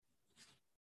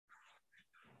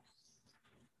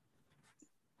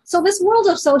So this world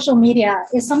of social media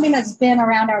is something that's been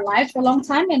around our lives for a long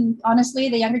time. And honestly,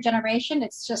 the younger generation,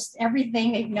 it's just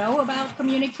everything they know about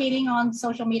communicating on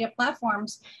social media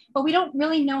platforms. But we don't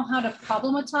really know how to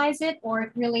problematize it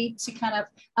or really to kind of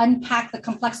unpack the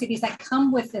complexities that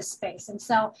come with this space. And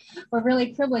so we're really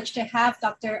privileged to have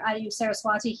Dr. Ayu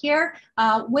Saraswati here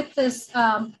with this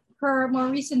her more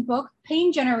recent book,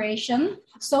 Pain Generation,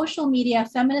 Social Media,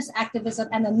 Feminist Activism,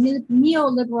 and the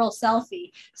Neoliberal Selfie.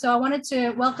 So I wanted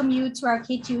to welcome you to our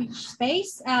K2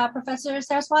 space, Professor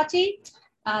Saraswati.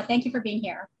 Thank you for being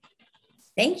here.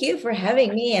 Thank you for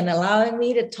having me and allowing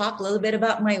me to talk a little bit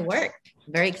about my work.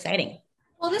 Very exciting.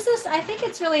 Well, I think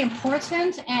it's really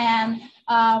important. And,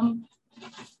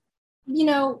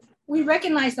 we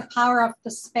recognize the power of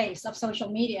the space of social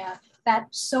media that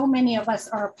so many of us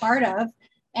are a part of.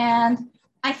 And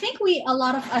I think a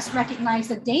lot of us recognize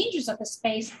the dangers of the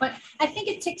space, but I think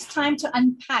it takes time to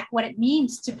unpack what it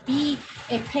means to be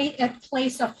a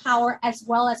place of power as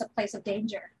well as a place of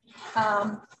danger.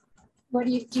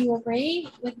 Do you agree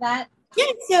with that?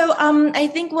 Yeah, so I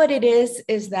think what it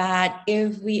is that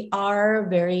if we are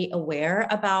very aware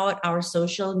about our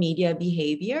social media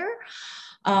behavior,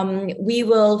 we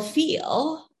will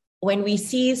feel when we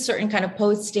see certain kind of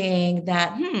posting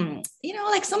that,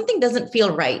 like something doesn't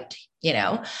feel right,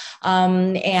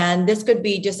 and this could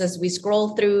be just as we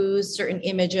scroll through certain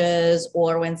images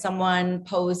or when someone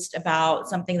posts about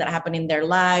something that happened in their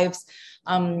lives,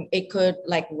 it could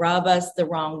like rub us the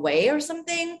wrong way or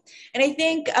something. And I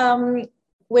think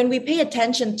when we pay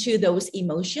attention to those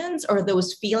emotions or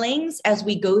those feelings as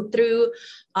we go through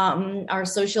our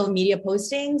social media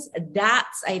postings,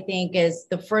 that's, I think, is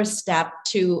the first step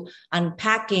to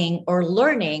unpacking or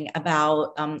learning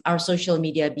about our social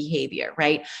media behavior,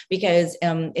 right? Because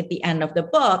at the end of the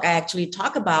book, I actually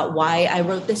talk about why I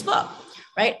wrote this book,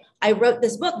 right? I wrote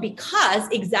this book because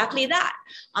exactly that.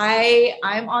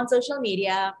 I'm on social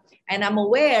media and I'm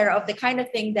aware of the kind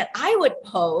of thing that I would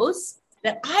post,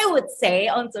 that I would say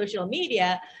on social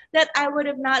media that I would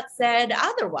have not said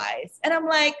otherwise. And I'm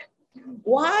like,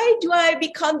 why do I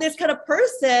become this kind of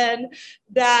person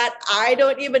that I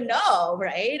don't even know,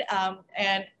 right?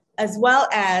 And as well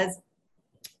as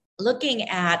looking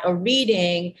at or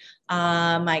reading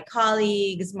my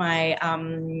colleagues, my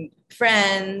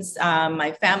friends,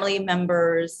 my family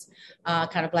members,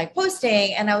 kind of like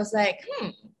posting. And I was like,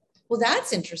 well,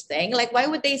 that's interesting. Like, why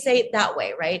would they say it that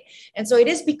way, right? And so it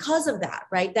is because of that,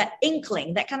 right? That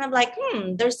inkling, that kind of like,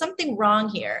 there's something wrong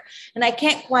here. And I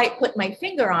can't quite put my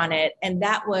finger on it. And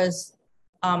that was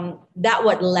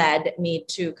what led me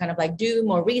to kind of like do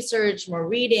more research, more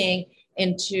reading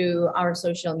into our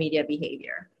social media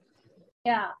behavior.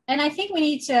 Yeah. And I think we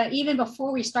need to, even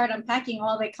before we start unpacking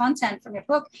all the content from your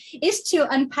book, is to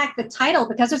unpack the title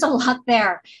because there's a lot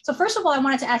there. So first of all, I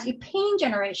wanted to ask you, pain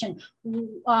generation,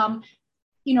 why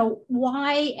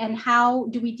and how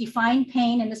do we define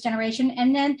pain in this generation?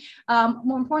 And then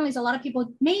more importantly, is a lot of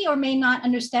people may or may not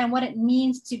understand what it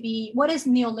means what is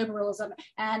neoliberalism,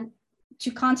 and to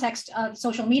context of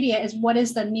social media is what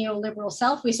is the neoliberal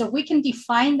selfie. So if we can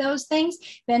define those things,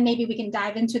 then maybe we can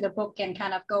dive into the book and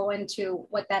kind of go into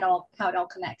how it all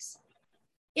connects.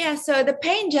 Yeah, so the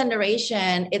pain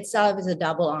generation itself is a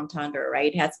double entendre,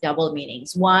 right? It has double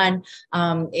meanings. One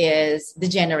is the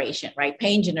generation, right?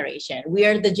 Pain generation. We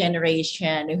are the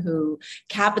generation who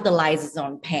capitalizes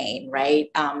on pain,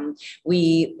 right?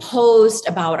 We post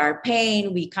about our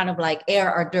pain. We kind of like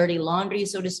air our dirty laundry,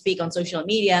 so to speak, on social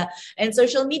media. And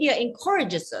social media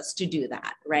encourages us to do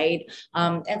that, right?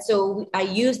 And so I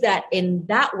use that in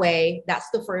that way. That's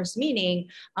the first meaning.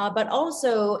 But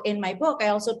also in my book, I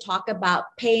also talk about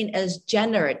pain as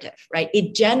generative, right?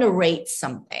 It generates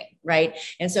something, right?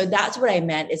 And so that's what I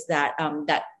meant is that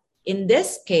that in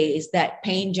this case, that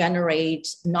pain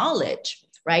generates knowledge,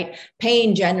 right?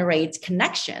 Pain generates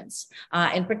connections.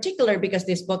 In particular, because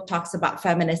this book talks about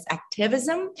feminist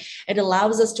activism, it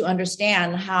allows us to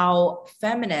understand how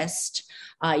feminist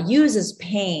uses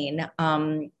pain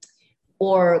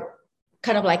or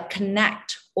kind of like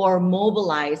connect or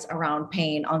mobilize around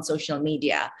pain on social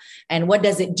media. And what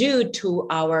does it do to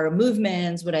our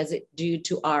movements? What does it do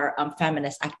to our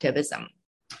feminist activism?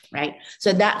 Right.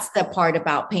 So that's the part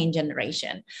about pain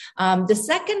generation. The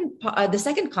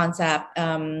second concept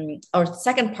or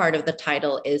second part of the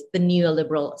title is the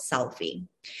neoliberal selfie.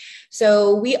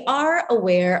 So we are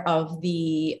aware of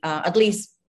the, at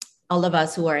least all of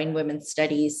us who are in women's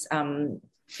studies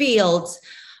fields,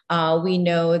 we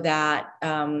know that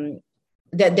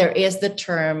that there is the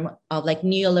term of like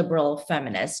neoliberal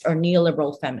feminist or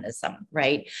neoliberal feminism,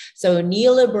 right? So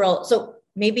neoliberal, so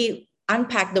maybe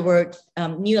unpack the word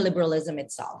neoliberalism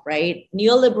itself, right?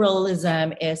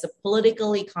 Neoliberalism is a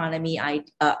political economy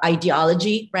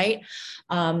ideology, right?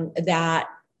 That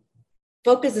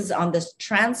focuses on this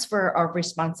transfer of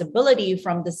responsibility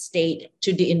from the state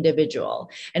to the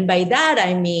individual. And by that,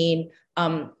 I mean,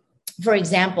 for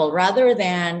example, rather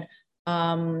than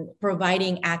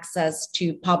providing access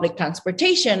to public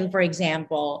transportation, for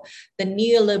example, the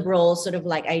neoliberal sort of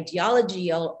like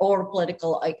ideology or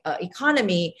political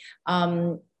economy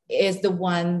is the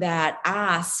one that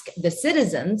asks the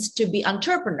citizens to be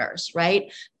entrepreneurs,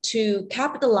 right? To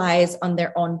capitalize on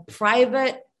their own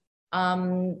private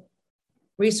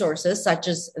resources, such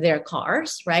as their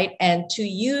cars, right? And to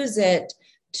use it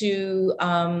to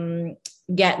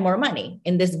get more money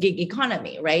in this gig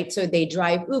economy, right? So they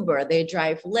drive Uber, they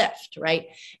drive Lyft, right?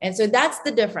 And so that's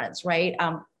the difference, right?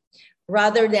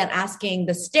 Rather than asking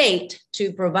the state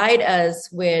to provide us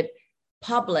with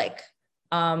public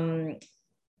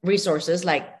resources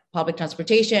like public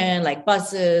transportation, like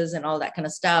buses and all that kind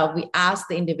of stuff, we ask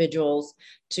the individuals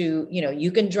to,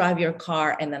 you can drive your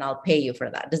car and then I'll pay you for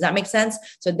that. Does that make sense?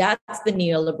 So that's the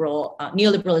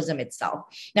neoliberalism itself.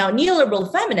 Now, neoliberal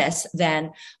feminists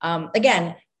then,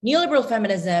 again, neoliberal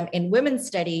feminism in women's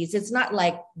studies, it's not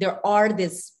like there are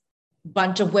this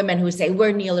bunch of women who say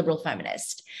we're neoliberal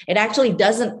feminists. It actually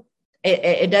doesn't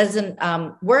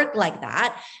work like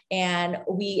that. And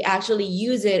we actually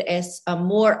use it as a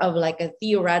more of like a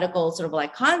theoretical sort of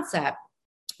like concept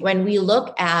when we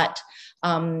look at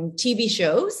TV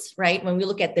shows, right? When we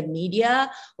look at the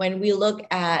media, when we look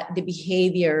at the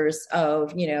behaviors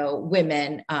of,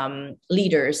 women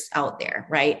leaders out there,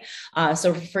 right?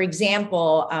 So for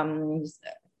example,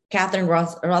 Catherine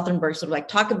Rothenberg sort of like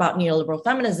talk about neoliberal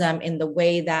feminism in the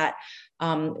way that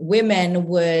women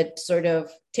would sort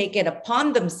of take it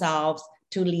upon themselves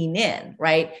to lean in,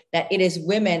 right? That it is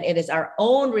women, it is our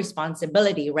own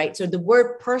responsibility, right? So the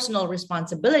word personal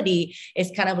responsibility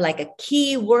is kind of like a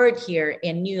key word here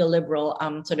in neoliberal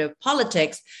sort of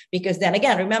politics, because then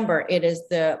again, remember, it is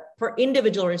the per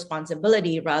individual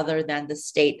responsibility rather than the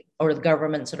state or the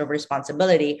government sort of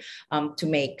responsibility to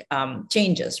make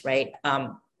changes, right?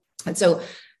 And so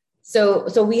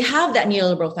we have that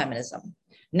neoliberal feminism.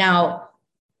 Now,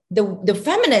 the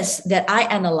feminists that I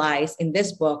analyze in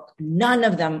this book, none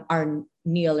of them are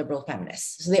neoliberal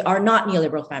feminists. So they are not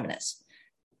neoliberal feminists.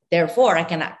 Therefore, I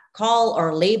cannot call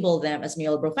or label them as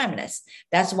neoliberal feminists.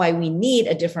 That's why we need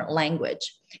a different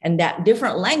language. And that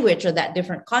different language or that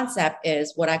different concept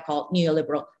is what I call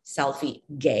neoliberal selfie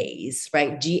gaze,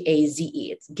 right?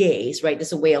 G-A-Z-E, it's gaze, right?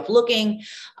 It's a way of looking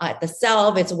at the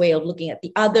self. It's a way of looking at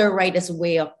the other, right? It's a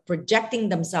way of projecting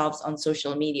themselves on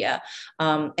social media.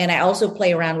 And I also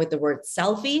play around with the word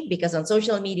selfie because on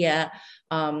social media,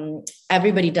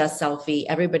 everybody does selfie.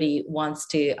 Everybody wants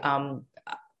to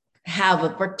have a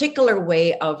particular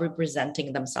way of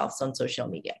representing themselves on social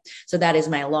media. So that is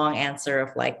my long answer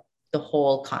of like the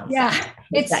whole concept. Yeah,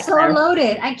 it's so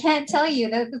loaded. I can't tell you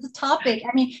the topic. I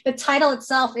mean, the title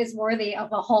itself is worthy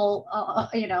of a whole,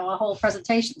 a whole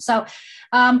presentation. So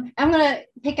I'm going to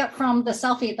pick up from the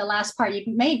selfie, the last part you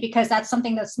made, because that's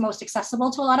something that's most accessible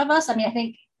to a lot of us. I mean, I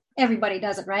think everybody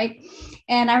does it, right?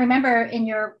 And I remember in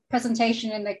your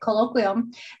presentation in the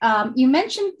colloquium, you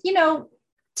mentioned,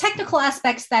 technical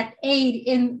aspects that aid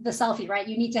in the selfie, right?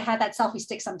 You need to have that selfie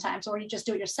stick sometimes, or you just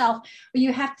do it yourself, but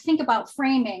you have to think about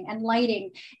framing and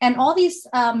lighting and all these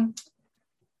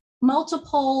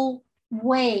multiple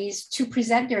ways to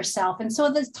present yourself. And so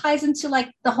this ties into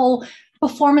like the whole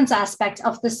performance aspect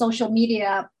of the social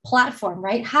media platform,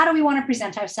 right? How do we want to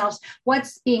present ourselves?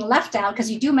 What's being left out? Because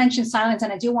you do mention silence,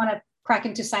 and I do want to crack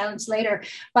into silence later,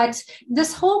 but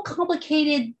this whole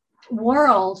complicated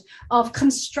world of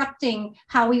constructing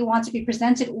how we want to be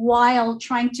presented while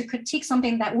trying to critique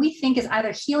something that we think is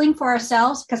either healing for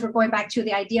ourselves, because we're going back to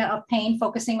the idea of pain,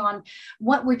 focusing on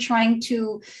what we're trying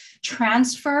to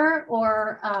transfer,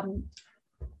 or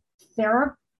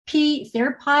therapize.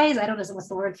 I don't know what's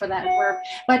the word for that word,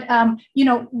 but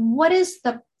what is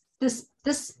this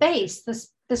space,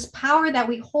 this power that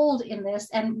we hold in this,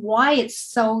 and why it's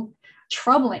so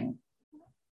troubling.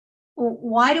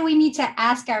 Why do we need to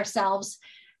ask ourselves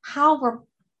how we're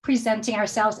presenting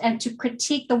ourselves and to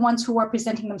critique the ones who are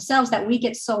presenting themselves that we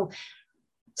get so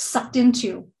sucked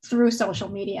into through social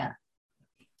media?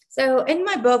 So in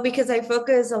my book, because I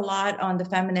focus a lot on the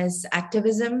feminist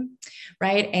activism,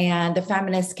 right, and the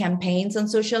feminist campaigns on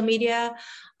social media,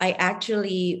 I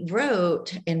actually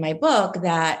wrote in my book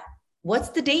that what's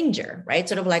the danger, right?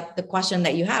 Sort of like the question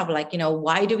that you have, like,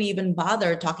 why do we even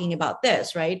bother talking about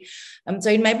this, right?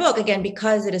 So in my book, again,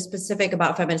 because it is specific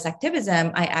about feminist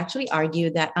activism, I actually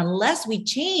argue that unless we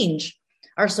change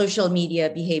our social media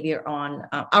behavior on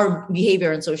our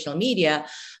behavior on social media,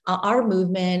 our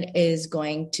movement is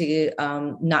going to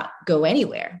not go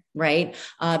anywhere, right?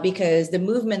 Because the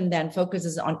movement then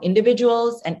focuses on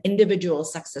individuals and individual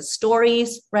success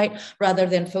stories, right? Rather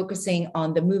than focusing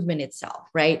on the movement itself,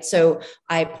 right? So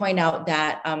I point out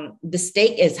that the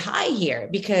stake is high here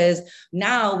because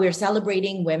now we're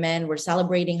celebrating women, we're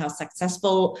celebrating how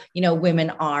successful,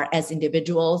 women are as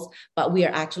individuals, but we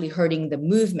are actually hurting the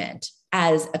movement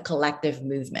as a collective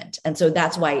movement. And so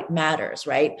that's why it matters,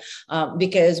 right?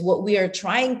 Because what we are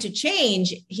trying to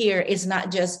change here is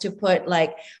not just to put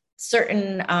like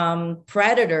certain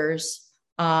predators,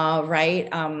 right?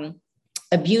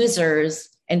 Abusers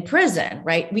in prison,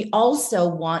 right? We also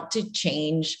want to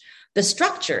change the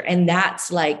structure. And that's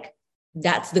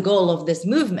the goal of this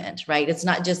movement, right? It's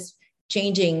not just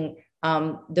changing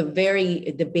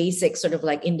the basic sort of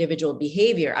like individual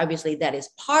behavior. Obviously that is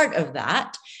part of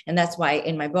that. And that's why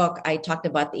in my book, I talked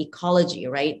about the ecology,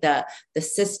 right? The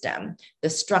system, the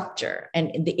structure,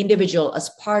 and the individual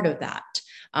as part of that.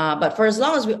 But for as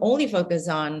long as we only focus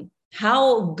on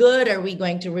how good are we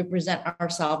going to represent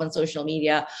ourselves on social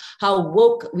media, how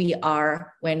woke we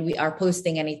are when we are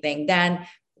posting anything, then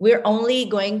we're only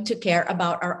going to care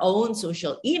about our own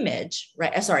social image,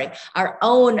 right? Our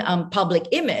own public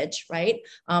image, right?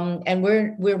 And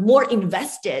we're more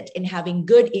invested in having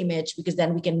good image because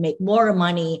then we can make more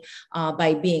money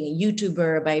by being a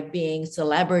YouTuber, by being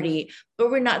celebrity. But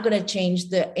we're not going to change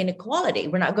the inequality.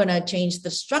 We're not going to change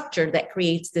the structure that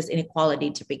creates this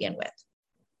inequality to begin with.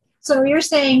 So you're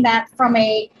saying that from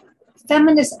a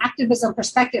feminist activism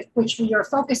perspective, which you're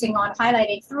focusing on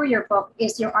highlighting through your book,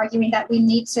 is you're arguing that we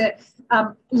need to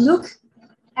look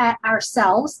at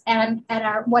ourselves and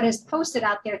at what is posted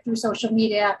out there through social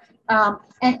media,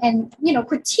 and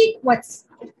critique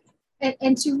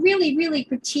and to really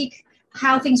critique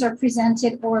how things are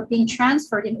presented or being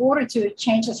transferred in order to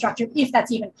change the structure, if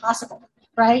that's even possible,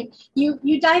 right?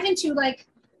 You dive into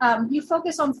you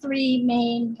focus on three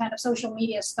main kind of social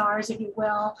media stars, if you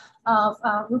will, of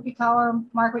Rupi Kaur,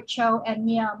 Margaret Cho, and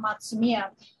Mia Matsumiya.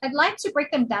 I'd like to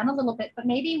break them down a little bit, but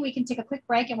maybe we can take a quick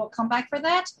break and we'll come back for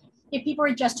that. If people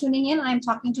are just tuning in, I'm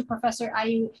talking to Professor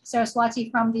Ayu Saraswati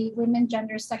from the Women,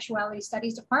 Gender, Sexuality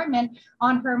Studies Department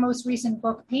on her most recent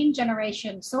book, Pain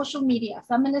Generation, Social Media,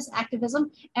 Feminist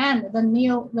Activism, and the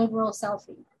Neoliberal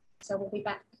Selfie. So we'll be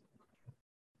back.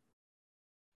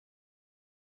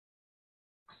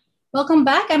 Welcome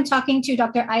back. I'm talking to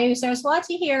Dr. Ayu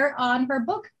Saraswati here on her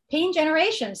book, Pain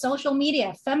Generation, Social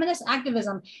Media, Feminist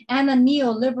Activism, and the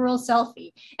Neoliberal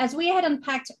Selfie. As we had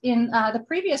unpacked in the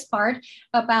previous part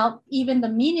about even the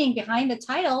meaning behind the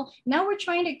title, now we're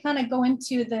trying to kind of go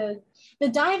into the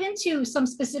dive into some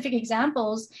specific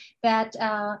examples that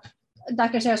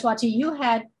Dr. Saraswati, you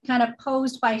had kind of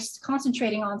posed by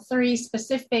concentrating on three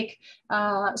specific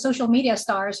social media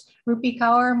stars, Rupi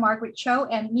Kaur, Margaret Cho,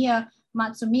 and Mia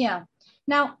Matsumiya.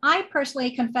 Now, I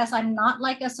personally confess I'm not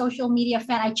like a social media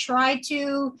fan. I guess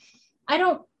I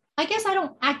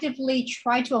don't actively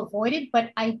try to avoid it,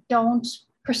 but I don't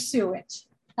pursue it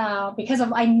because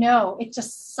I know it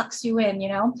just sucks you in,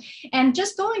 And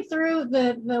just going through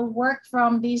the work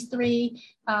from these three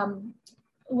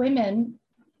women,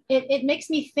 it makes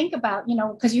me think about,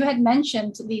 because you had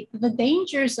mentioned the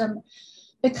dangers and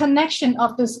the connection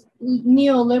of this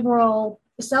neoliberal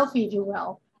selfie, if you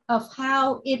will, of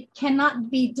how it cannot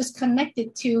be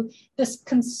disconnected to this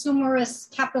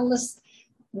consumerist capitalist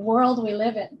world we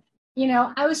live in.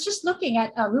 I was just looking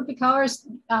at Rupi Kaur's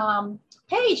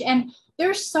page, and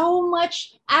there's so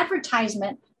much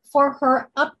advertisement for her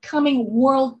upcoming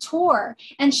world tour.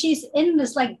 And she's in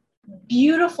this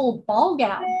beautiful ball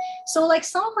gown. So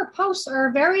some of her posts are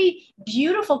very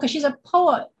beautiful because she's a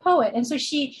poet. And so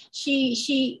she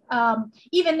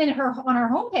even on her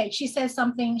homepage, she says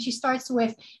something, she starts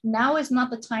with, now is not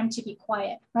the time to be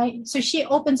quiet, right? So she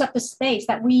opens up the space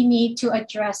that we need to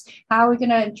address. How are we going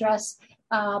to address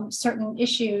certain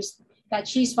issues that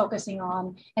she's focusing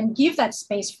on and give that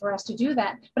space for us to do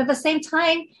that. But at the same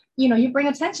time, you bring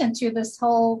attention to this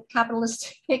whole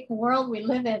capitalistic world we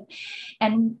live in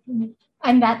and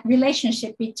that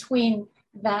relationship between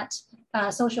that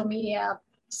social media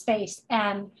space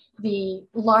and the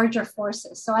larger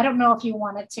forces. So I don't know if you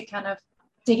wanted to kind of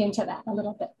dig into that a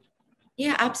little bit.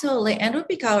 Yeah, absolutely. And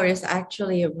Rupi Kaur is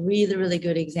actually a really, really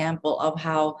good example of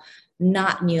how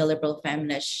not neoliberal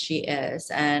feminist she is.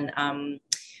 And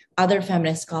other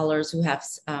feminist scholars who have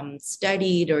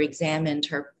studied or examined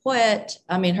her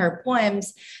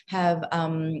poems have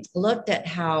looked at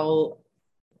how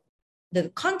the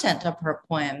content of her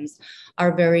poems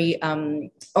are very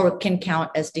or can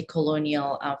count as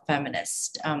decolonial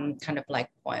feminist kind of like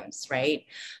poems, right?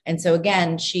 And so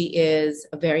again, she is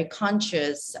very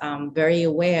conscious, very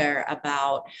aware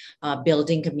about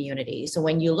building community. So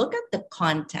when you look at the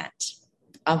content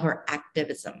of her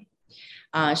activism,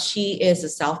 she is a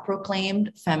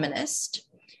self-proclaimed feminist,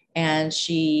 and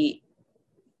she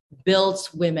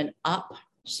builds women up.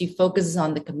 She focuses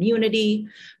on the community,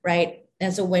 right?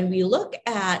 And so when we look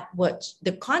at what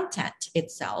the content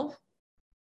itself,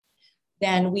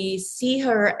 then we see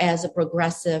her as a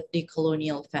progressive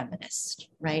decolonial feminist,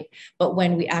 right? But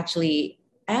when we actually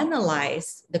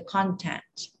analyze the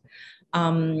content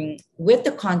with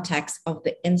the context of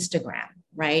the Instagram,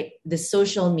 right? The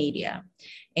social media.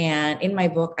 And in my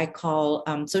book, I call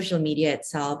social media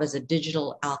itself as a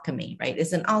digital alchemy, right?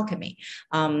 It's an alchemy.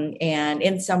 And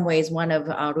in some ways, one of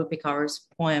Rupi Kaur's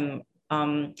poem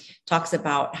talks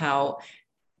about how,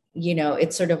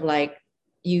 it's sort of like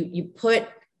you put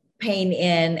pain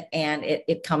in and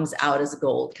it comes out as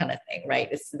gold kind of thing, right?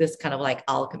 It's this kind of like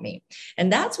alchemy.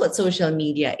 And that's what social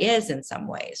media is in some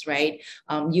ways, right?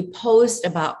 You post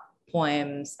about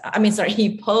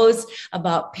you post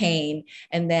about pain,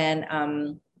 and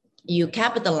then you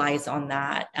capitalize on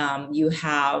that. You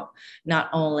have not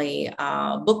only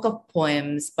a book of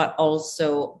poems, but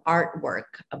also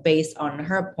artwork based on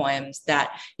her poems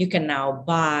that you can now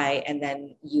buy, and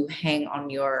then you hang on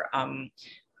your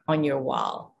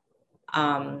wall.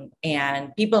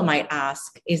 And people might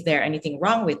ask, is there anything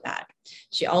wrong with that?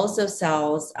 She also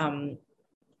sells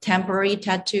temporary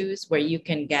tattoos, where you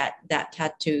can get that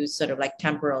tattoo sort of like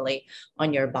temporarily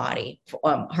on your body,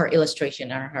 her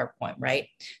illustration and her poem, right?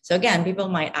 So again, people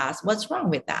might ask, what's wrong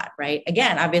with that, right?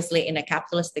 Again, obviously in a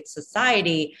capitalistic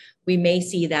society, we may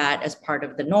see that as part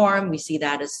of the norm. We see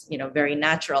that as, very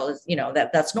natural, as,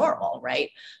 that's normal,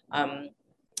 right?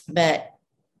 But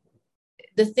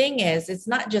the thing is, it's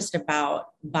not just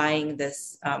about buying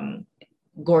this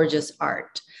gorgeous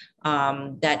art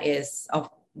that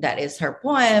is her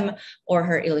poem or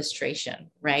her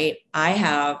illustration, right? I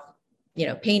have,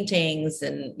 paintings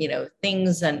and,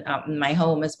 things and in my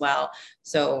home as well.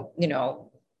 So,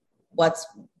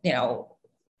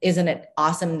 isn't it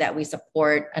awesome that we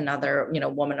support another,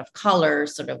 woman of color,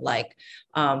 sort of like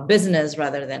business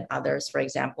rather than others, for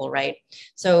example, right?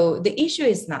 So the issue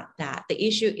is not that. The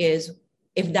issue is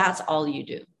if that's all you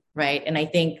do. Right. And I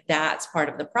think that's part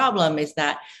of the problem, is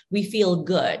that we feel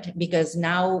good because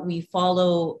now we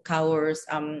follow Kaur's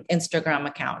Instagram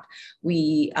account.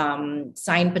 We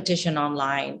sign petition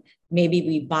online. Maybe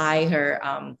we buy her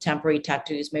temporary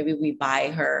tattoos. Maybe we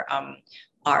buy her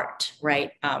art,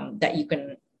 right, that you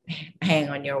can hang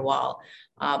on your wall.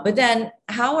 But then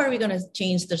how are we going to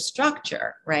change the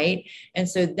structure, right? And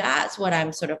so that's what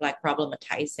I'm sort of like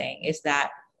problematizing, is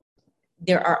that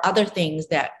there are other things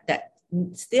that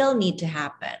still need to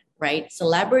happen, right?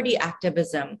 Celebrity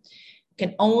activism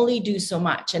can only do so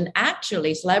much. And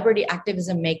actually, celebrity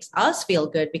activism makes us feel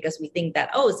good because we think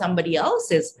that, somebody else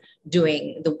is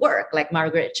doing the work, like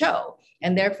Margaret Cho,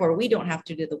 and therefore we don't have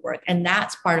to do the work. And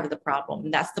that's part of the problem.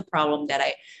 And that's the problem that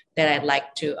I'd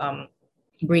like to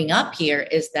bring up here,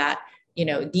 is that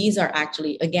these are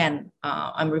actually, again,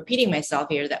 I'm repeating myself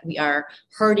here, that we are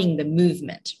hurting the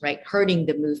movement, right? Hurting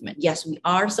the movement. Yes, we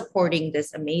are supporting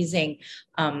this amazing,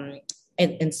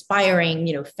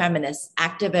 inspiring, feminist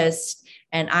activist.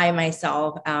 And I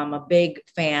myself am a big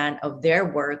fan of their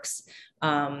works.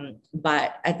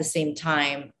 But at the same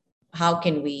time, how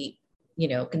can we,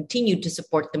 continue to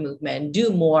support the movement and do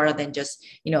more than just,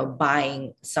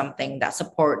 buying something that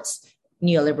supports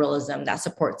neoliberalism, that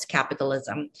supports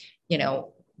capitalism?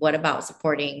 What about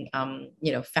supporting,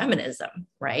 feminism,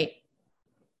 right?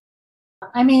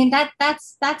 I mean,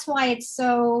 that's why it's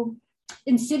so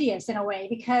insidious in a way,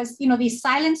 because, these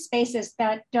silent spaces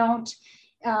that don't,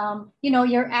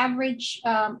 your average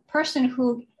person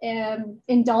who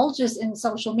indulges in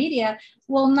social media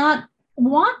will not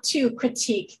want to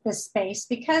critique the space,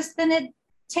 because then it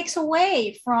takes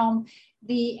away from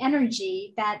the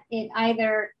energy that it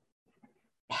either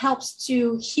helps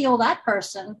to heal that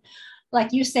person.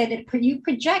 Like you said, that you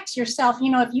project yourself,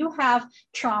 if you have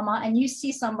trauma and you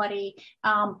see somebody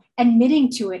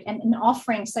admitting to it and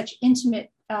offering such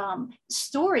intimate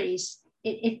stories,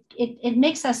 it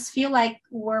makes us feel like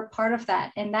we're part of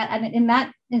that. And in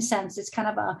that sense, it's kind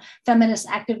of a feminist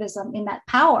activism in that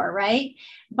power, right?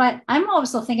 But I'm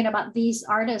also thinking about these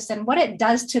artists and what it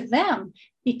does to them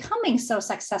becoming so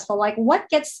successful. Like what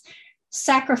gets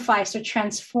sacrificed or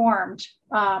transformed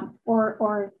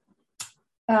or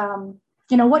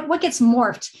what gets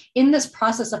morphed in this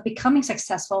process of becoming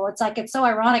successful. It's so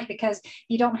ironic because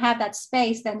you don't have that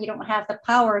space, then you don't have the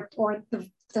power or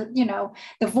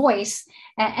the voice,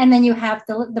 and then you have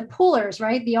the pullers,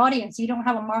 right? The audience. You don't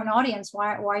have a modern audience.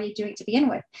 Why are you doing it to begin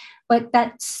with? But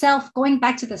that going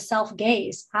back to the self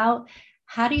gaze,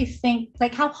 how do you think,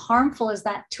 like, how harmful is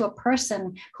that to a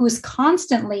person who's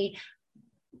constantly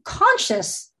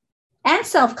conscious and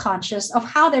self-conscious of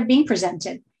how they're being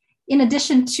presented, in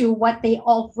addition to what they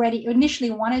already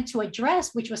initially wanted to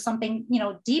address, which was something,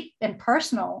 deep and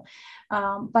personal.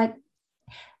 But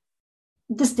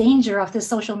this danger of the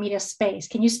social media space,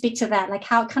 can you speak to that? Like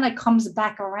how it kind of comes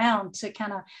back around to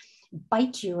kind of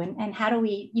bite you, and how do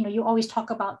we, you always talk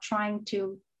about trying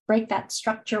to break that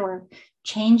structure or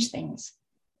change things.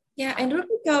 Yeah, and Rupi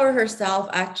Kaur herself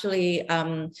actually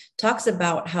talks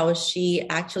about how she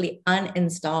actually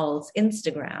uninstalls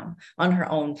Instagram on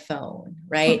her own phone,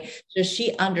 right? So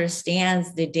she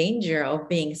understands the danger of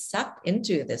being sucked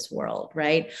into this world,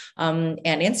 right? And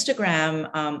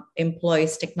Instagram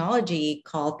employs technology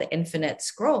called the infinite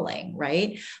scrolling,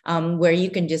 right? Where you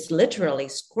can just literally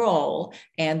scroll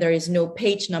and there is no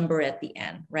page number at the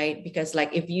end, right? Because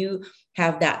like if you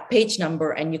have that page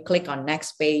number and you click on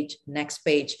next page,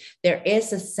 there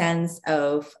is a sense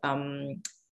of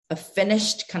a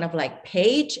finished kind of like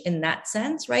page in that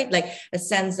sense, right? Like a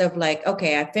sense of like,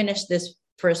 okay, I finished this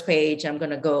first page, I'm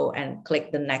going to go and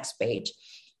click the next page.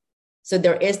 So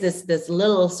there is this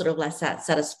little sort of like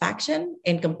satisfaction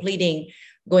in completing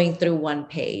going through one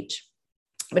page.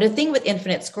 But the thing with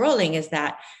infinite scrolling is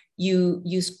that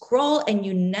you scroll and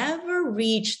you never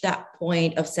reach that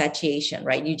point of satiation,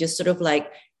 right? You just sort of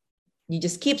like, you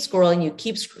just keep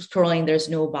scrolling, there's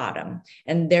no bottom.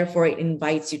 And therefore it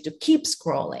invites you to keep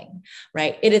scrolling,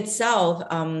 right? It itself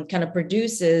kind of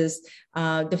produces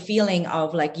the feeling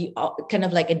of like kind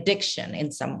of like addiction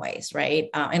in some ways, right?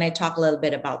 And I talk a little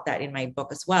bit about that in my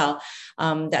book as well,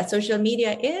 that social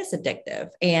media is addictive,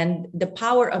 and the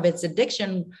power of its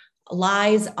addiction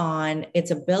lies on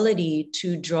its ability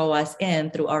to draw us in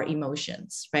through our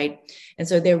emotions, right? And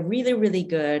so they're really, really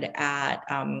good at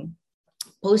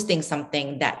posting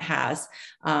something that has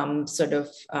sort of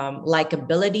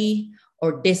likability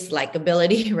or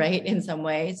dislikability, right? In some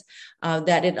ways,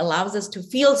 that it allows us to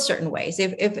feel certain ways.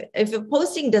 If a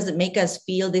posting doesn't make us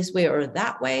feel this way or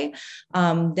that way,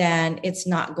 then it's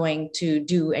not going to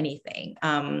do anything.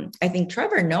 I think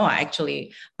Trevor Noah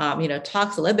actually,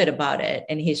 talks a little bit about it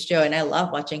in his show, and I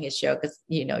love watching his show because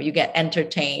you get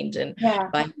entertained and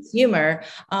by his humor,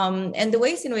 and the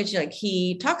ways in which like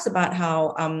he talks about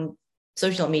how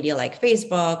social media like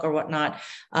Facebook or whatnot,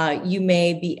 you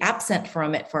may be absent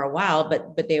from it for a while,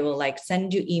 but they will like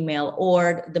send you email,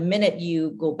 or the minute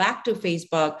you go back to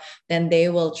Facebook, then they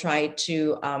will try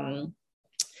to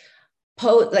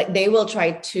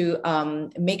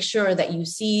make sure that you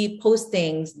see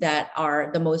postings that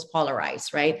are the most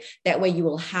polarized, right? That way you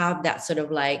will have that sort of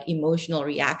like emotional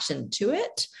reaction to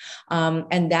it.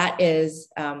 And that is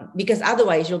because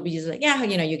otherwise you'll be just like,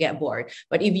 you get bored.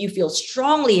 But if you feel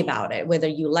strongly about it, whether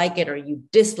you like it or you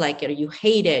dislike it or you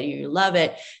hate it or you love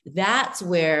it, that's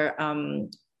where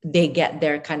they get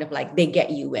their kind of like, they get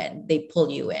you in, they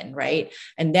pull you in, right?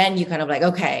 And then you kind of like,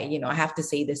 okay, I have to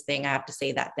say this thing, I have to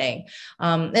say that thing.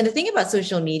 And the thing about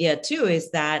social media too, is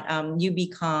that you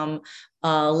become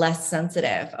less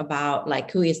sensitive about like,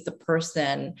 who is the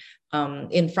person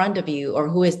in front of you, or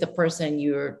who is the person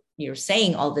you're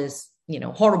saying all this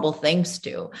horrible things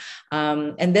to.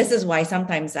 And this is why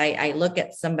sometimes I look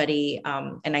at somebody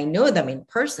and I know them in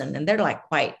person and they're like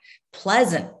quite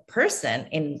pleasant person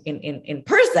in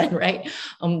person, right?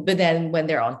 But then when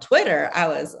they're on Twitter, I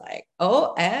was like,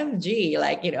 OMG,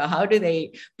 like, how do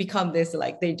they become this,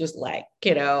 like, they just like,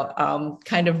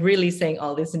 kind of really saying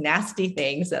all these nasty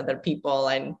things to other people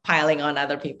and piling on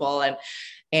other people.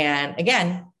 And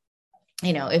again,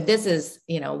 if this is,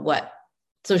 what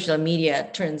social media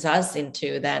turns us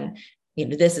into, then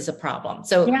this is a problem.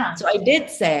 So I did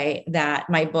say that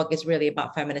my book is really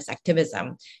about feminist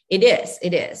activism. It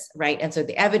is, right? And so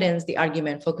the evidence, the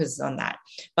argument focuses on that.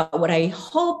 But what I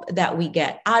hope that we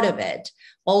get out of it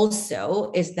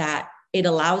also is that it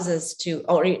allows us to,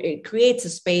 or it creates a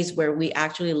space where we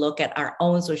actually look at our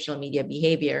own social media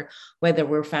behavior, whether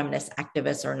we're feminist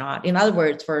activists or not. In other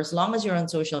words, for as long as you're on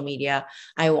social media,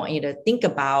 I want you to think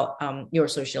about your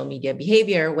social media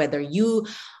behavior, whether you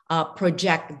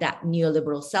project that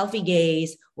neoliberal selfie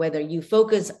gaze, whether you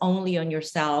focus only on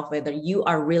yourself, whether you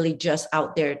are really just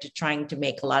out there to trying to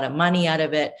make a lot of money out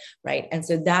of it, right? And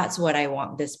so that's what I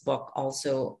want this book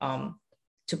also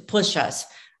to push us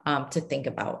to think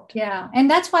about. Yeah. And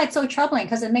that's why it's so troubling,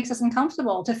 because it makes us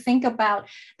uncomfortable to think about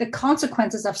the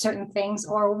consequences of certain things,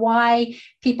 or why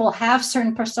people have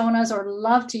certain personas or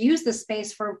love to use this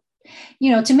space for,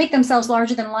 to make themselves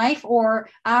larger than life, or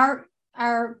our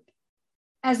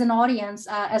as an audience,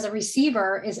 as a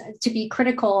receiver, is to be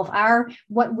critical of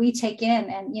what we take in,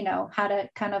 and how to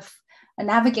kind of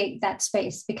navigate that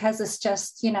space, because it's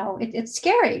just it's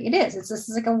scary. This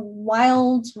is like a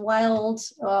wild world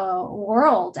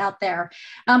out there.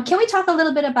 Can we talk a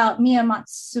little bit about Mia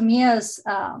Matsumiya's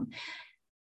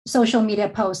social media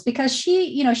post, because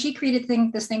she created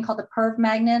this thing called the Perv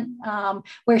Magnet,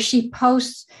 where she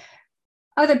posts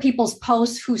other people's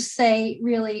posts who say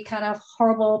really kind of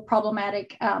horrible,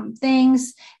 problematic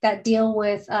things that deal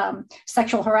with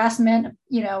sexual harassment,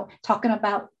 talking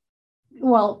about,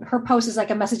 well, her post is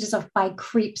like a messages by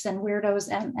creeps and weirdos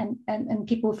and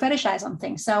people who fetishize on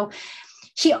things. So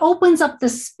she opens up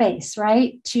this space,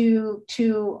 right,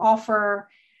 to offer,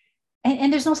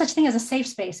 and there's no such thing as a safe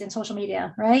space in social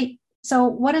media, right? So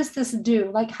what does this do?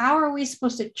 Like, how are we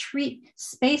supposed to treat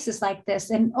spaces like this?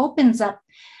 And opens up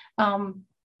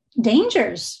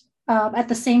dangers, at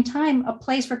the same time, a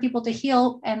place for people to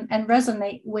heal and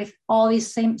resonate with all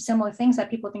these similar things that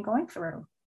people have been going through.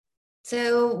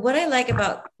 So what I like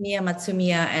about Mia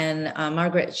Matsumiya and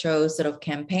Margaret Cho's sort of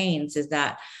campaigns is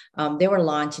that they were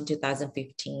launched in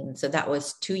 2015. So that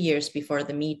was 2 years before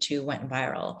the Me Too went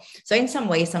viral. So in some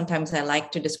ways, sometimes I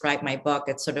like to describe my book.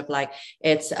 It's sort of like,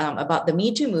 it's about the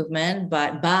Me Too movement,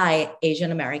 but by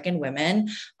Asian American women,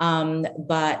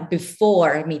 but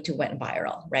before Me Too went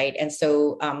viral, right? And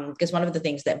so, because one of the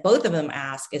things that both of them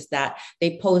ask is that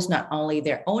they post not only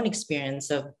their own experience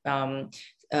of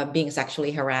being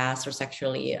sexually harassed or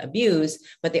sexually abused,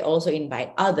 but they also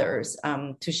invite others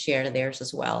to share theirs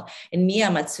as well. In Mia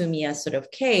Matsumiya's sort of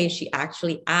case, she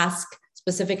actually asked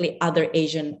specifically other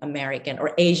Asian American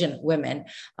or Asian women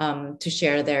to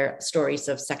share their stories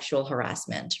of sexual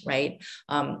harassment, right?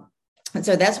 And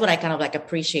so that's what I kind of like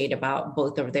appreciate about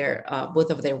both of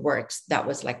their works. That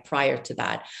was like prior to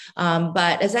that.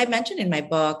 But as I mentioned in my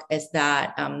book, is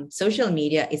that social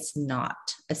media is not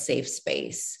a safe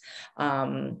space,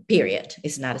 period.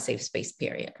 It's not a safe space,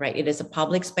 period, right? It is a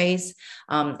public space.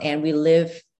 And we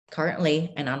live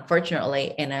currently and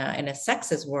unfortunately in a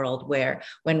sexist world where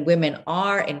when women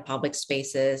are in public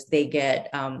spaces, they get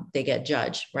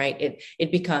judged, right?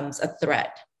 It becomes a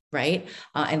threat, right?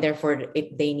 And therefore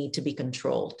they need to be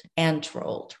controlled and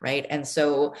trolled, right? And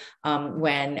so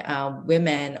when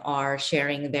women are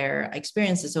sharing their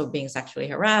experiences of being sexually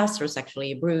harassed or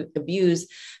sexually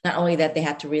abused, not only that they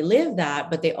have to relive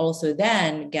that, but they also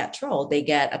then get trolled, they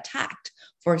get attacked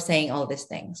for saying all these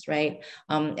things, right?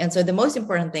 And so the most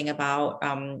important thing about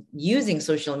using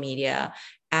social media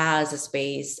as a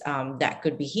space that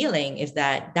could be healing is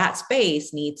that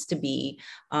space needs to be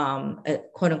a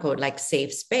quote unquote like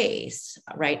safe space,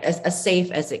 right? As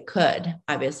safe as it could,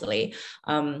 obviously.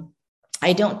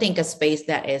 I don't think a space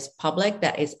that is public,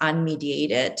 that is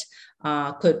unmediated,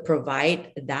 could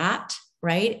provide that,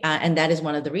 right? And that is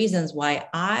one of the reasons why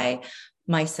I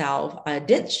myself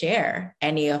didn't share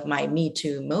any of my Me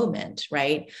Too moment,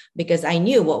 right? Because I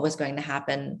knew what was going to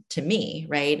happen to me,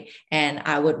 right? And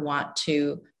I would want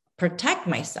to protect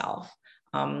myself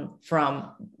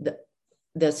from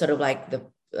the sort of like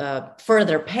the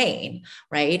further pain,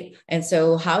 right? And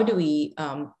so how do we,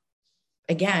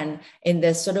 again, in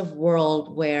this sort of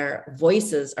world where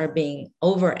voices are being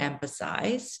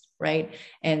overemphasized, right?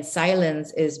 And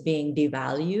silence is being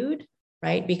devalued,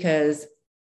 right? Because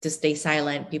to stay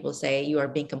silent, people say you are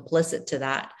being complicit to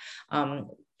that.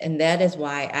 And that is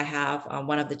why I have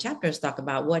one of the chapters talk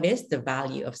about what is the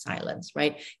value of silence,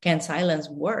 right? Can silence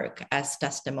work as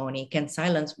testimony? Can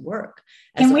silence work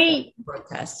as a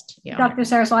protest? Yeah. Dr.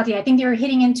 Saraswati, I think you're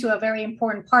hitting into a very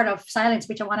important part of silence,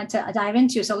 which I wanted to dive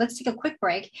into. So let's take a quick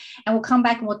break and we'll come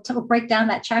back and we'll break down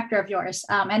that chapter of yours.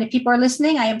 And if people are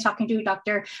listening, I am talking to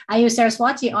Dr. Ayu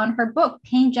Saraswati on her book,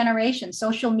 Pain Generation,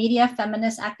 Social Media,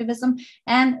 Feminist Activism,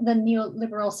 and the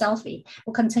Neoliberal Selfie.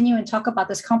 We'll continue and talk about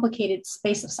this complicated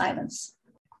space of silence.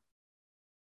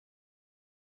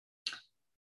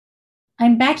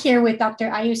 I'm back here with Dr.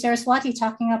 Ayu Saraswati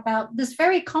talking about this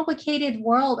very complicated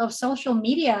world of social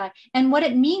media and what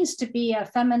it means to be a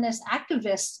feminist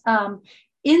activist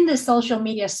in the social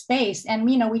media space. And,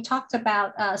 we talked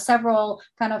about several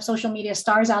kind of social media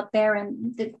stars out there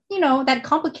and, that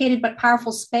complicated but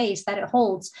powerful space that it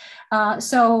holds.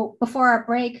 So before our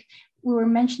break, we were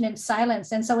mentioning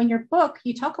silence. And so in your book,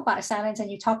 you talk about silence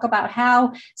and you talk about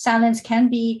how silence can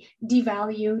be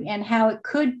devalued and how it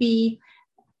could be,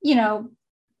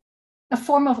 a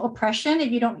form of oppression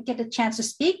if you don't get a chance to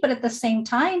speak, but at the same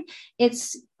time,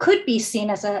 it's could be seen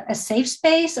as a safe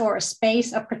space or a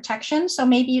space of protection. So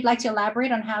maybe you'd like to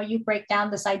elaborate on how you break down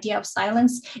this idea of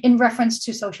silence in reference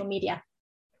to social media.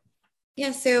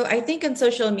 Yeah, so I think on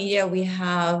social media, we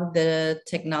have the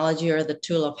technology or the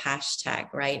tool of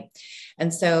hashtag, right?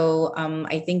 And so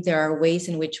I think there are ways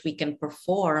in which we can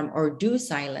perform or do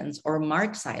silence or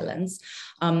mark silence.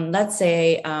 Let's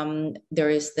say there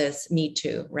is this Me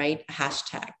Too, right?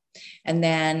 Hashtag. And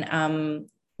then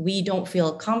we don't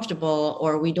feel comfortable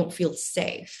or we don't feel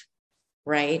safe,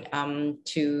 right?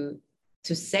 To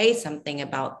say something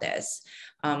about this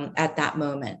at that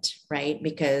moment, right?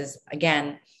 Because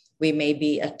again, we may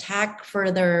be attacked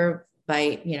further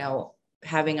by,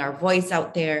 having our voice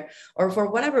out there, or for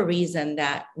whatever reason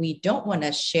that we don't want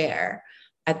to share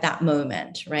at that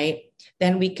moment, right?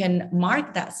 Then we can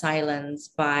mark that silence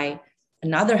by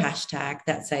another hashtag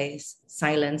that says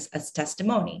silence as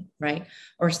testimony, right?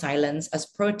 Or silence as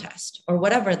protest, or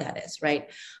whatever that is, right?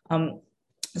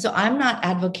 So I'm not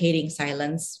advocating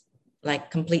silence,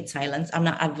 like complete silence. I'm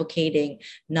not advocating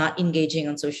not engaging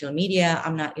on social media.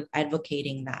 I'm not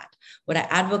advocating that. What I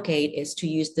advocate is to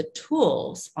use the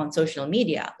tools on social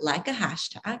media, like a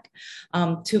hashtag,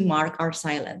 to mark our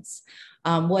silence.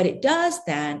 What it does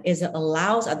then is it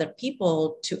allows other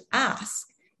people to ask,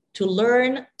 to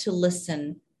learn to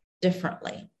listen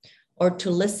differently, or to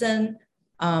listen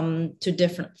to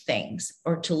different things,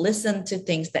 or to listen to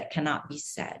things that cannot be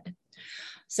said.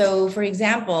 So, for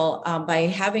example, by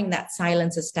having that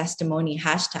silence as testimony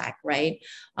hashtag, right?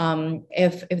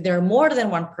 If there are more than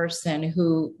one person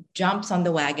who jumps on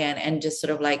the wagon and just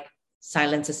sort of like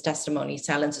silence as testimony,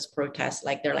 silence as protest,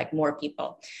 like they're like more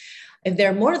people. If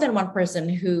there are more than one person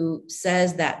who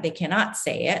says that they cannot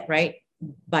say it, right,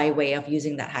 by way of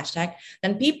using that hashtag,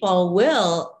 then people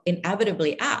will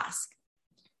inevitably ask,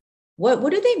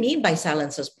 what do they mean by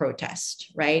silence as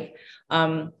protest, right?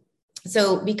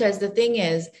 So, because the thing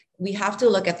is, we have to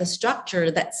look at the structure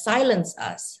that silences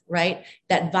us, right?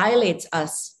 That violates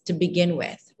us to begin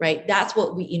with, right? That's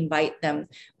what we invite them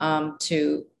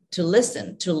to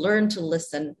listen, to learn to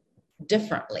listen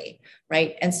differently,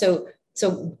 right? And so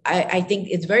I think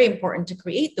it's very important to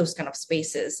create those kind of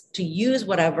spaces, to use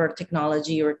whatever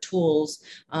technology or tools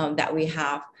that we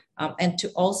have, and to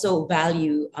also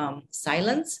value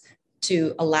silence,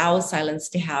 to allow silence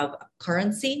to have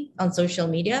currency on social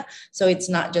media. So it's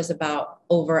not just about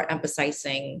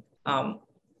overemphasizing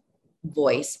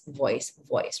voice,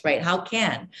 right? How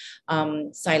can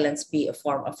silence be a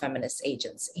form of feminist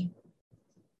agency?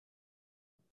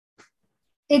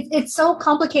 It's so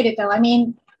complicated though. I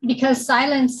mean, because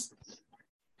silence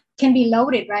can be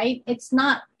loaded, right? It's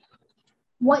not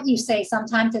what you say,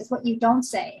 sometimes it's what you don't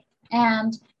say.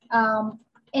 And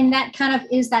that kind of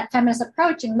is that feminist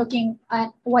approach in looking at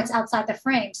what's outside the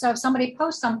frame. So if somebody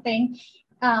posts something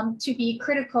to be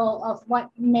critical of what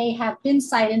may have been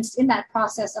silenced in that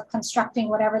process of constructing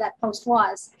whatever that post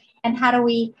was, and how do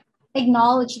we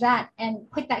acknowledge that and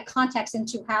put that context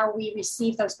into how we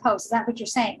receive those posts? Is that what you're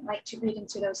saying, like to read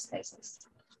into those spaces?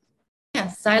 Yeah,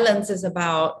 silence is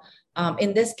about,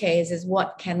 in this case, is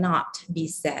what cannot be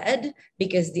said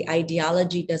because the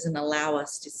ideology doesn't allow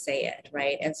us to say it,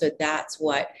 right? And so that's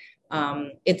what,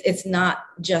 it's not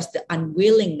just the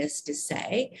unwillingness to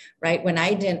say, right? When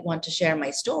I didn't want to share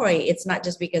my story, it's not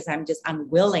just because I'm just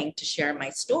unwilling to share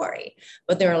my story,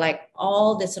 but there are like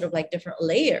all this sort of like different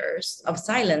layers of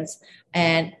silence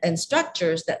and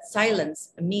structures that silence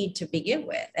need to begin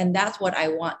with. And that's what I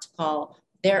want to call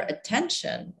their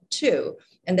attention to.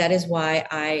 And that is why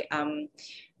I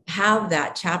have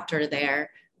that chapter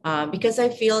there, because I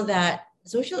feel that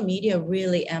social media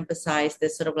really emphasize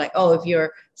this sort of like, oh, if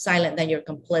you're silent, then you're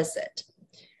complicit.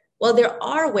 Well, there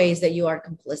are ways that you are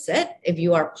complicit if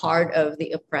you are part of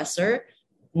the oppressor.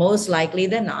 Most likely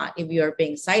than not, if you are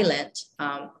being silent,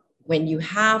 when you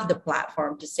have the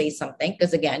platform to say something,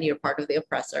 because again, you're part of the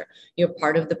oppressor, you're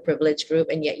part of the privileged group,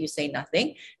 and yet you say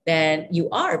nothing, then you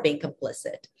are being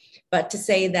complicit. But to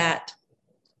say that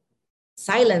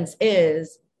silence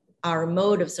is our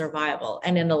mode of survival,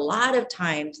 and in a lot of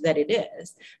times that it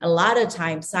is, a lot of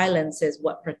times silence is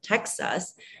what protects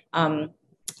us.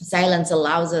 Silence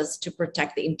allows us to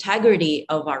protect the integrity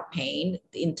of our pain,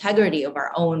 the integrity of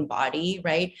our own body,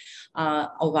 right?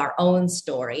 Of our own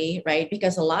story, right?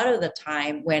 Because a lot of the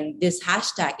time when this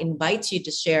hashtag invites you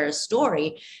to share a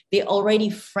story, they already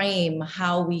frame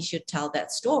how we should tell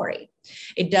that story.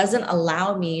 It doesn't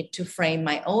allow me to frame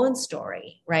my own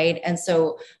story, right? And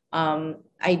so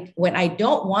when I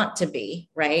don't want to be,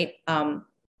 right,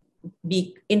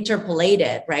 be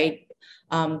interpolated, right,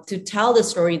 to tell the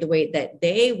story the way that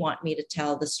they want me to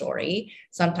tell the story.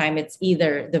 Sometimes it's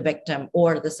either the victim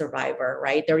or the survivor,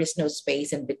 right? There is no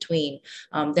space in between.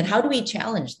 Then how do we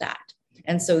challenge that?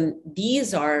 And so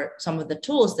these are some of the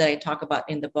tools that I talk about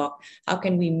in the book. How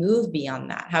can we move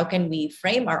beyond that? How can we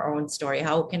frame our own story?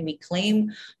 How can we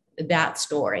claim that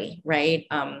story, right?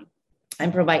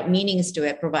 And provide meanings to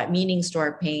it, provide meanings to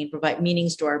our pain, provide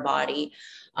meanings to our body.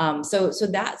 So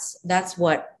that's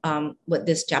what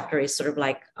this chapter is sort of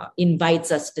like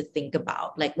invites us to think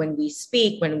about. Like when we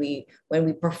speak, when we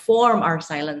perform our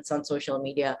silence on social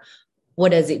media, what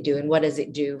does it do, and what does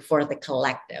it do for the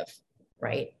collective,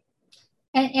 right?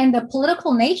 And the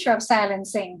political nature of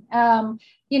silencing.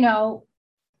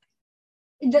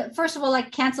 First of all,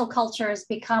 like cancel culture has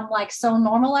become like so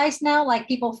normalized now. Like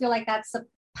people feel like that's the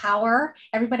power.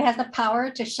 Everybody has the power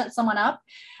to shut someone up.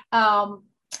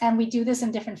 And we do this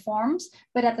in different forms.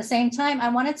 But at the same time, I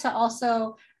wanted to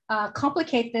also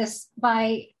complicate this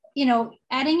by,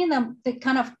 adding in the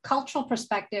kind of cultural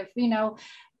perspective.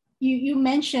 You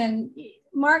mentioned,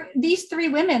 Mark, these three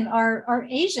women are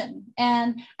Asian.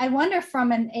 And I wonder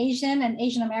from an Asian and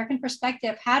Asian American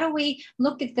perspective, how do we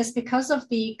look at this because of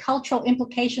the cultural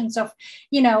implications of,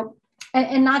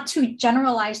 and not to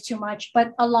generalize too much,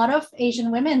 but a lot of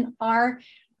Asian women are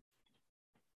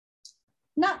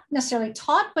not necessarily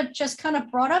taught, but just kind of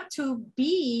brought up to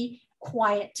be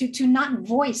quiet, to not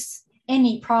voice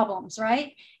any problems,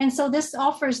 right? And so the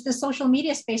social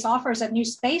media space offers a new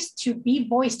space to be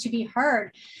voiced, to be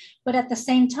heard. But at the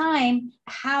same time,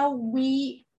 how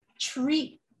we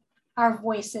treat our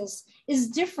voices is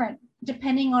different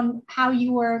depending on how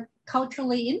you were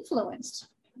culturally influenced,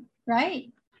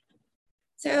 right?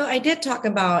 So I did talk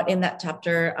about in that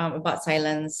chapter about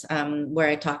silence, where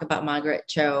I talk about Margaret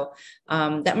Cho,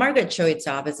 that Margaret Cho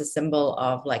itself is a symbol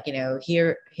of like,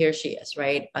 here she is,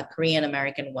 right? A Korean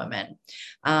American woman.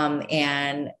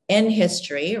 And in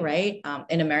history, right?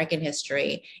 In American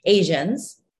history,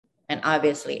 Asians, and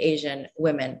obviously Asian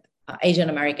women, Asian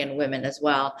American women as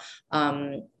well,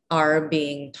 are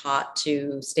being taught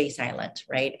to stay silent,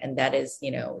 right? And that is,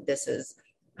 this is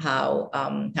how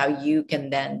you can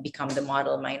then become the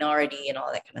model minority and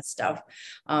all that kind of stuff.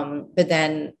 But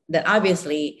then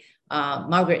obviously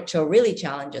Margaret Cho really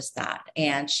challenges that,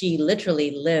 and she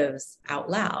literally lives out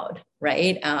loud,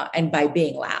 right? And by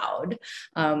being loud,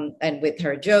 and with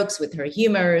her jokes, with her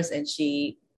humors, and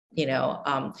she,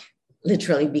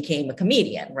 literally became a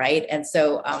comedian, right? And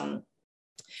so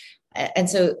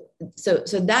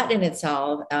that in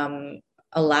itself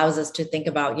allows us to think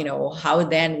about, how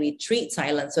then we treat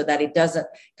silence so that it doesn't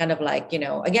kind of like,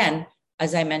 again,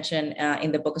 as I mentioned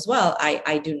in the book as well,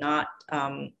 I do not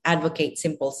advocate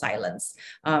simple silence.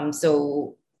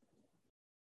 So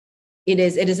it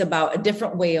is about a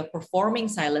different way of performing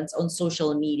silence on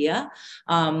social media.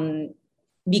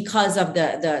 Because of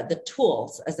the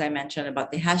tools, as I mentioned,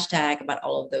 about the hashtag, about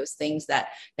all of those things that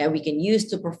we can use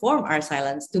to perform our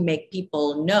silence, to make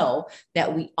people know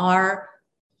that we are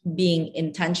being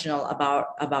intentional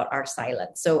about our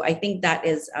silence. So I think that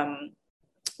is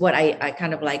what I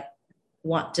kind of like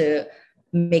want to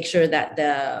make sure that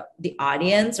the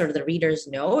audience or the readers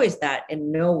know, is that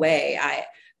in no way I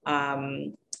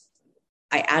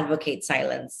advocate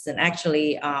silence. And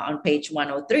actually on page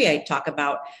 103,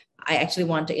 I actually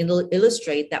want to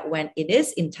illustrate that when it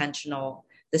is intentional,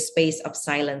 the space of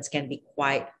silence can be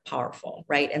quite powerful,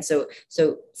 right? And so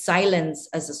silence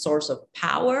as a source of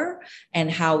power and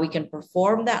how we can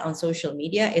perform that on social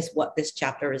media is what this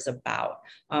chapter is about.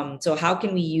 So how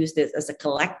can we use this as a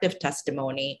collective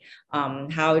testimony?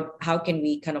 How can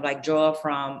we kind of like draw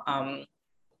from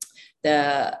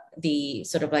the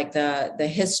sort of like the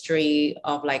history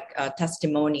of like a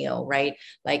testimonial, right?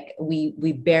 Like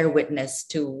we bear witness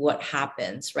to what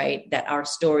happens, right? That our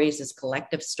stories is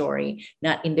collective story,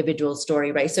 not individual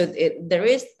story, right? So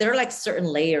there are like certain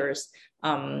layers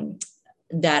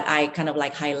that I kind of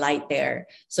like highlight there,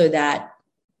 so that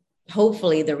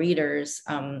hopefully the readers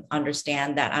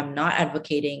understand that I'm not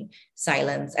advocating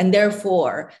silence. And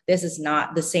therefore, this is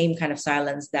not the same kind of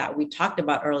silence that we talked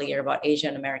about earlier about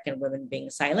Asian American women being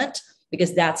silent,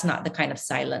 because that's not the kind of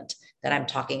silent that I'm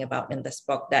talking about in this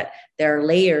book. That there are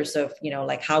layers of,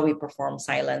 like how we perform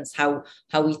silence, how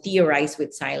we theorize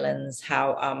with silence,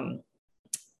 how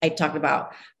I talked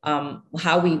about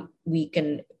how we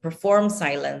can perform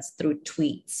silence through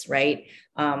tweets, right?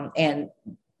 And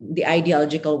the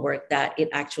ideological work that it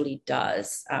actually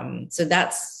does. So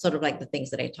that's sort of like the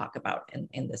things that I talk about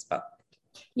in this book.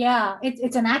 Yeah,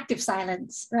 it's an active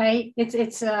silence, right?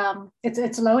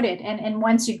 It's loaded, and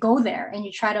once you go there and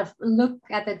you try to look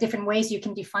at the different ways you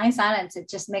can define silence, it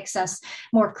just makes us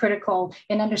more critical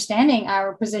in understanding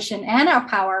our position and our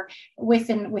power with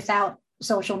and without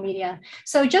social media.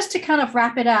 So just to kind of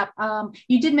wrap it up,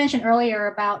 you did mention earlier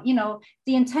about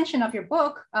the intention of your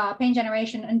book, Pain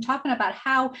Generation, and talking about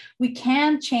how we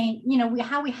can change,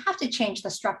 how we have to change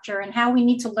the structure and how we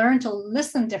need to learn to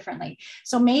listen differently.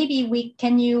 So maybe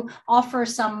can you offer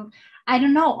some, I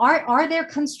don't know, are there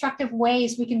constructive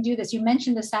ways we can do this? You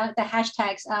mentioned the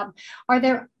hashtags. Are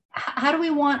there, how do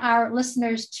we want our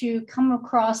listeners to come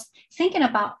across thinking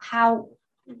about how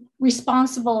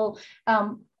responsible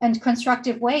and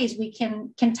constructive ways we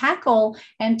can tackle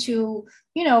and to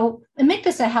make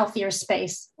this a healthier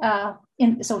space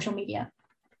in social media?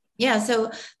 Yeah,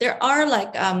 so there are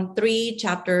like 3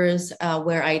 chapters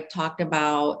where I talked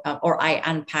about or I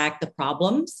unpacked the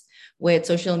problems with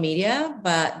social media,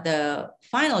 but the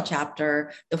final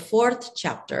chapter, the 4th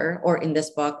chapter, or in this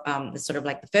book, it's sort of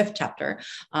like the 5th chapter,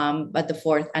 but the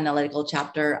 4th analytical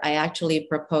chapter, I actually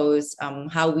propose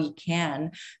how we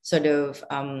can sort of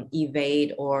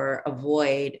evade or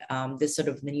avoid this sort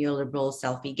of neoliberal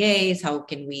selfie gaze. How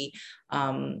can we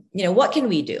what can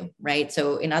we do, right?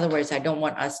 So in other words, I don't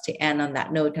want us to end on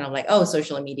that note, kind of like, oh,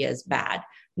 social media is bad.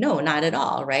 No, not at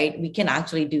all, right? We can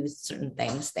actually do certain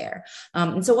things there.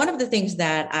 And so one of the things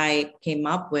that I came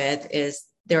up with is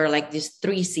there are like these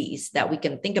 3 C's that we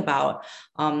can think about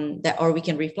or we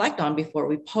can reflect on before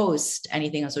we post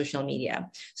anything on social media.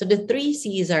 So the 3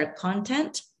 C's are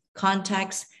content,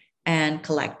 context, and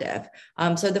collective.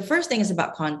 So the first thing is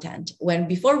about content.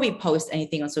 Before we post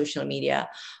anything on social media,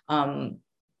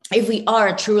 if we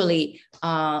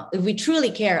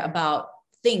truly care about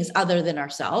things other than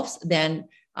ourselves, then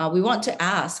we want to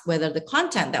ask whether the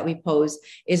content that we post,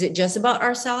 is it just about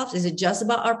ourselves? Is it just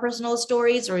about our personal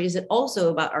stories? Or is it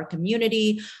also about our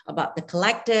community, about the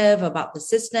collective, about the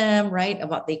system, right?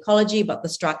 About the ecology, about the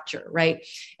structure, right?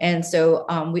 And so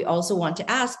we also want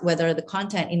to ask whether the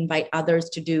content invite others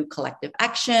to do collective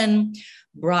action,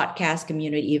 broadcast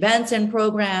community events and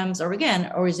programs, or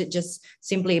is it just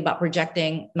simply about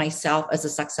projecting myself as a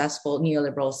successful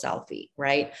neoliberal selfie,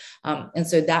 right? And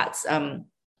so that's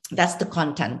the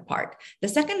content part. The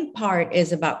second part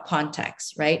is about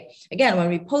context, right? Again, when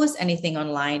we post anything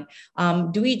online,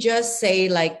 do we just say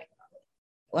like,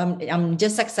 I'm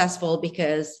just successful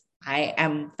because I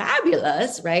am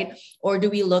fabulous, right? Or do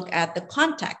we look at the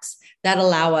context that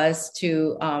allow us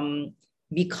to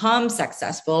become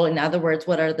successful? In other words,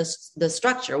 what are the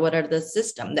structure? What are the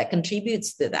system that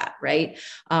contributes to that, right?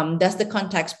 Does the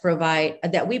context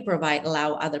that we provide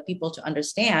allow other people to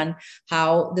understand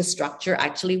how the structure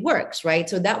actually works, right?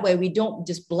 So that way we don't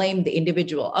just blame the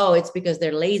individual. Oh, it's because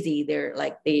they're lazy. They're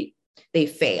like, they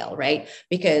fail, right?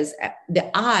 Because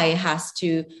the I has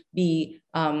to be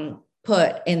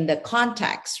put in the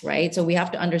context, right? So we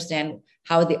have to understand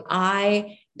how the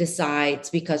I decides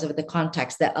because of the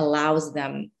context that allows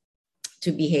them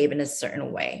to behave in a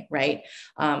certain way, right?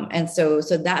 And so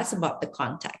that's about the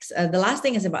context. The last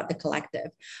thing is about the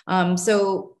collective.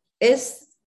 So is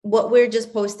what we're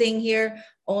just posting here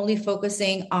only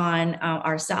focusing on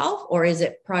ourselves, or is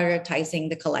it prioritizing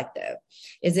the collective?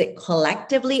 Is it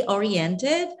collectively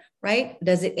oriented, right?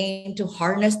 Does it aim to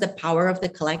harness the power of the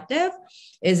collective?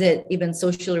 Is it even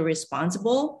socially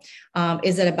responsible?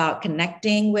 Is it about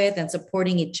connecting with and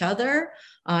supporting each other?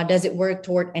 Does it work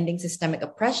toward ending systemic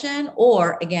oppression?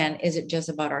 Or again, is it just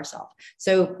about ourselves?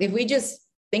 So if we just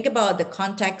think about the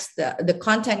context, the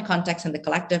content context and the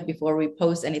collective before we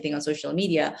post anything on social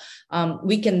media,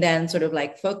 we can then sort of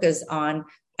like focus on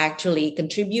actually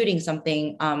contributing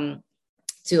something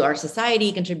to our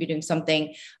society, contributing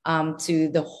something to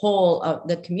the whole of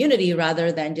the community,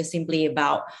 rather than just simply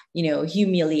about,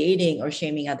 humiliating or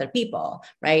shaming other people,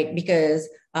 right? Because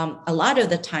a lot of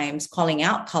the times calling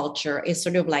out culture is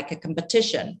sort of like a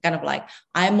competition, kind of like,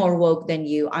 I'm more woke than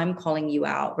you, I'm calling you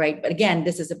out, right? But again,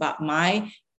 this is about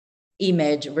my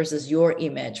image versus your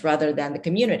image rather than the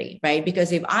community, right?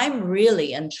 Because if I'm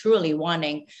really and truly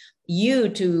wanting you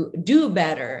to do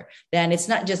better, then it's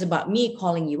not just about me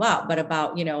calling you out, but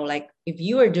about, like, if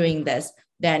you are doing this,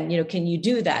 then, can you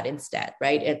do that instead,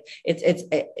 right?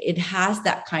 It has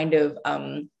that kind of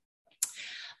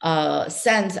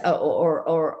sense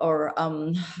or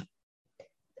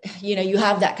you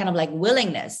have that kind of like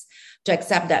willingness to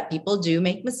accept that people do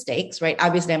make mistakes, right?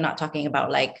 Obviously, I'm not talking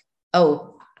about like,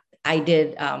 oh, I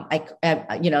did, like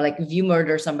if you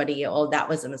murder somebody, oh, that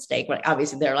was a mistake. But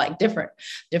obviously there are like different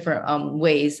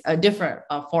ways, different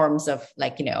forms of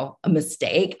like, a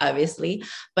mistake, obviously.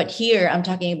 But here I'm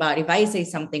talking about if I say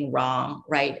something wrong,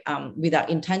 right, without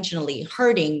intentionally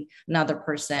hurting another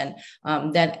person,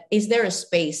 then is there a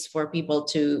space for people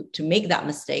to make that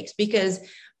mistakes? Because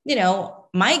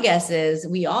my guess is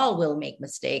we all will make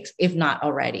mistakes, if not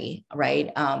already,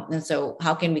 right? And so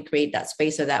how can we create that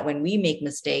space so that when we make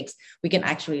mistakes, we can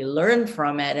actually learn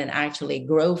from it and actually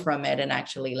grow from it and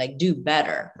actually like do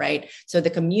better, right? So the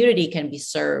community can be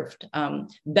served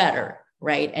better,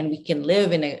 right? And we can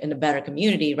live in a better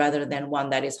community rather than one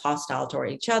that is hostile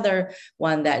toward each other,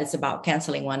 one that is about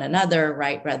canceling one another,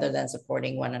 right? Rather than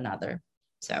supporting one another.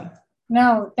 So.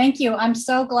 No, thank you. I'm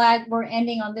so glad we're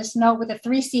ending on this note with the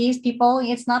 3 C's, people.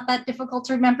 It's not that difficult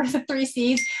to remember the 3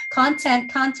 C's: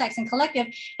 content, context, and collective.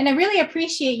 And I really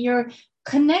appreciate your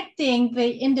connecting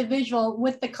the individual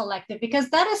with the collective, because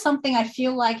that is something I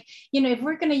feel like, if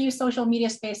we're going to use social media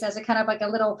space as a kind of like a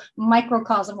little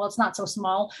microcosm, well, it's not so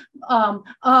small,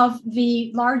 of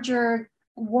the larger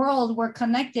world we're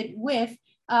connected with,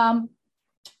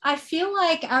 I feel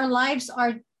like our lives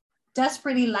are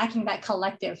desperately lacking that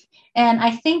collective. And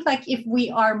I think like if we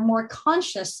are more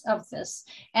conscious of this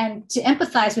and to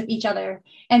empathize with each other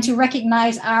and to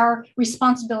recognize our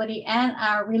responsibility and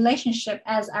our relationship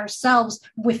as ourselves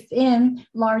within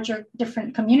larger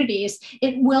different communities,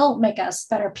 it will make us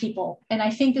better people. And I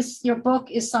think your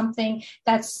book is something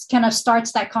that's kind of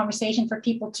starts that conversation for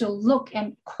people to look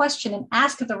and question and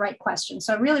ask the right questions.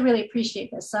 So I really, really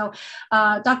appreciate this. So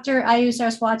Dr. Ayu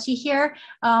Saraswati here,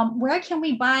 where can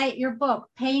we buy your book,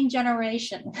 Pain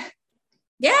Generation?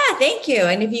 Yeah, thank you.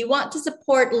 And if you want to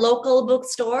support local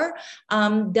bookstore,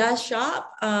 Da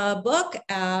Shop book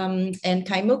and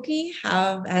Kaimuki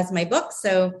has my book.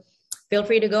 So feel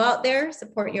free to go out there,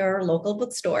 support your local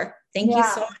bookstore. Thank you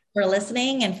so much for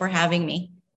listening and for having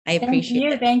me. I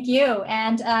appreciate it. Thank you.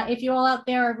 And if you all out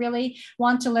there really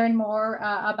want to learn more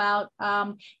about,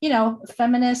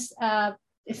 feminist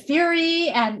theory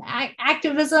and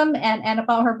activism and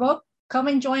about her book, come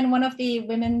and join one of the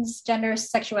women's gender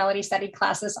sexuality study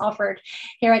classes offered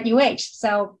here at UH.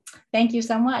 So thank you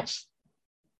so much.